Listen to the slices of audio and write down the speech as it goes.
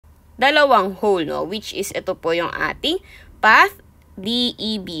dalawang hole, no? Which is ito po yung ating path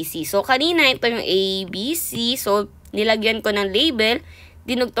DEBC. So, kanina ito yung ABC. So, nilagyan ko ng label,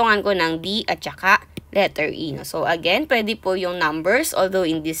 dinugtungan ko ng D at saka letter E. No? So, again, pwede po yung numbers, although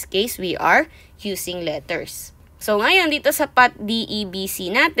in this case, we are using letters. So, ngayon, dito sa path DEBC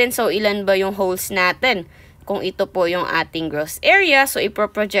natin, so, ilan ba yung holes natin? Kung ito po yung ating gross area, so,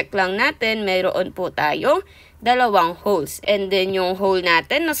 iproproject lang natin, mayroon po tayong dalawang holes. And then, yung hole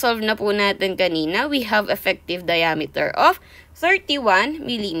natin, na-solve na po natin kanina, we have effective diameter of 31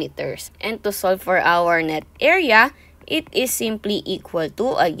 millimeters. And to solve for our net area, it is simply equal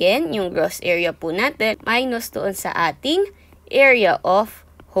to, again, yung gross area po natin, minus doon sa ating area of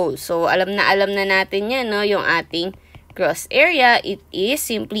hole. So, alam na natin yan, no? Yung ating gross area, it is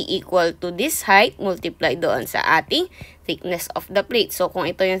simply equal to this height multiplied doon sa ating thickness of the plate. So, kung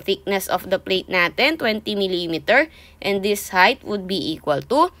ito yung thickness of the plate natin, 20 mm, and this height would be equal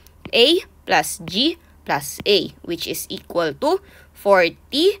to A plus G plus A, which is equal to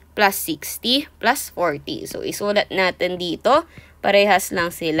 40 plus 60 plus 40. So, isulat natin dito. Parehas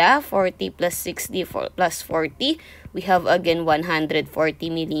lang sila. 40 plus 60 plus 40. We have again 140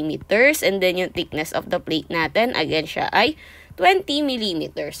 millimeters. And then yung thickness of the plate natin, again siya ay 20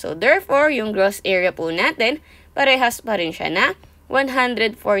 millimeters. So, therefore, yung gross area po natin, parehas pa rin siya na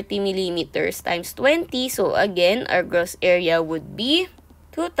 140 millimeters times 20. So, again, our gross area would be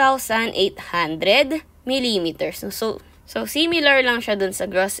 2,800 millimeters. So, similar lang siya dun sa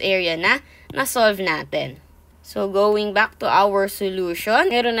gross area na na-solve natin. So, going back to our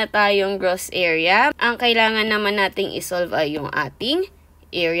solution, meron na tayong gross area. Ang kailangan naman nating isolve ay yung ating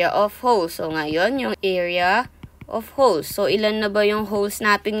area of holes. So, ngayon, yung area of holes. So, ilan na ba yung holes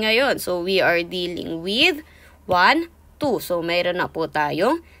natin ngayon? So, we are dealing with 1, 2. So, meron na po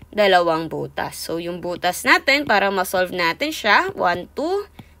tayong dalawang butas. So, yung butas natin, para ma-solve natin siya, 1,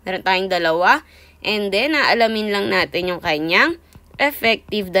 2, meron tayong dalawa. And then, naalamin lang natin yung kanyang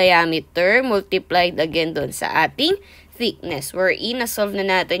effective diameter multiplied again doon sa ating thickness. Wherein, na-solve na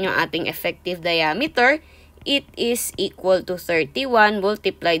natin yung ating effective diameter. It is equal to 31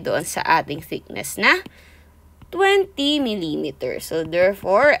 multiplied doon sa ating thickness na 20 millimeters. So,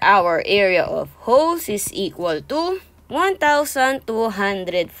 therefore, our area of holes is equal to 1,240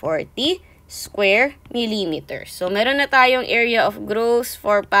 square millimeters. So, meron na tayong area of gross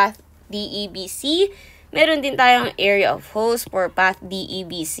for path DEBC. Meron din tayong area of holes for path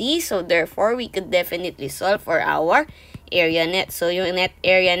DEBC. So, therefore, we could definitely solve for our area net. So, yung net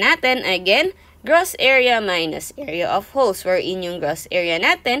area natin, again, gross area minus area of holes. Wherein yung gross area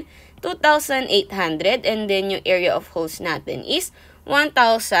natin, 2,800. And then, yung area of holes natin is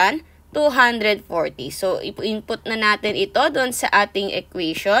 1,240. So, input na natin ito doon sa ating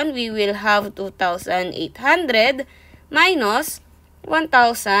equation. We will have 2,800 minus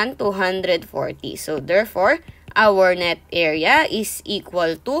 1,240. So, therefore, our net area is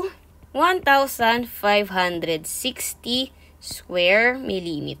equal to 1,560 square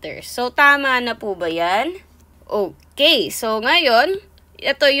millimeters. So, tama na po ba yan? Okay. So, ngayon,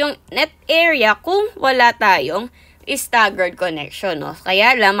 ito yung net area kung wala tayong staggered connection. No?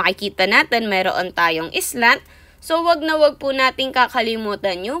 Kaya lang, makikita natin meron tayong slant. So, wag po nating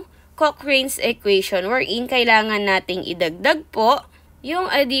kakalimutan yung Cochrane's equation wherein kailangan nating idagdag po yung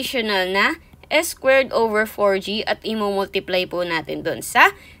additional na s squared over 4g at i-multiply po natin doon sa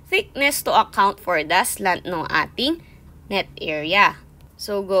thickness to account for the slant ng ating net area.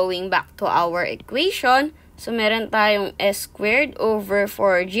 So, going back to our equation, so meron tayong s squared over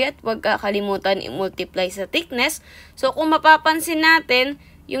 4g at huwag kakalimutan i-multiply sa thickness. So, kung mapapansin natin,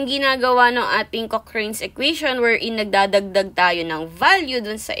 yung ginagawa ng ating Cochrane's equation wherein nagdadagdag tayo ng value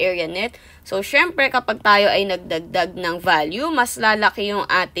dun sa area net. So, syempre, kapag tayo ay nagdagdag ng value, mas lalaki yung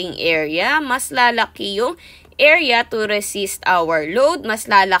ating area, mas lalaki yung area to resist our load,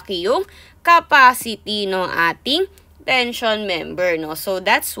 mas lalaki yung capacity ng ating tension member, no? So,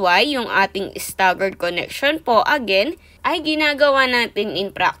 that's why yung ating staggered connection po, again, ay ginagawa natin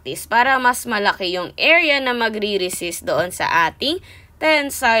in practice para mas malaki yung area na magre-resist doon sa ating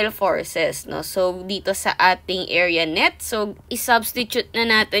tensile forces, no? So, dito sa ating area net, so, i-substitute na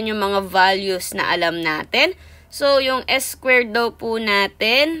natin yung mga values na alam natin. So, yung s squared daw po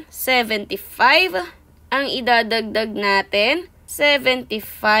natin, 75. Ang idadagdag natin,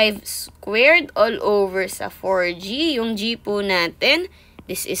 75 squared all over sa 4g. Yung g po natin,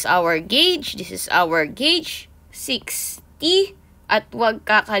 this is our gauge, 60. At huwag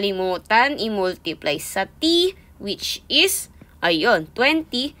kakalimutan, i-multiply sa t, which is ayun,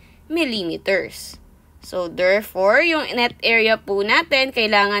 20 millimeters. So, therefore, yung net area po natin,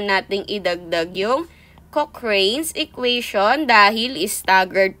 kailangan nating idagdag yung Cochrane's equation dahil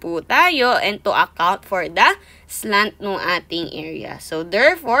staggered po tayo and to account for the slant ng ating area. So,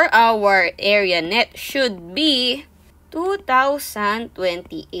 therefore, our area net should be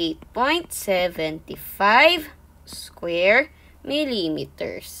 2,028.75 square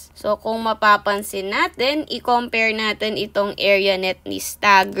millimeters. So, kung mapapansin natin, i-compare natin itong area net ni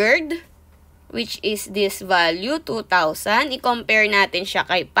staggered, which is this value, 2,000. I-compare natin siya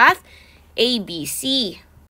kay path ABC.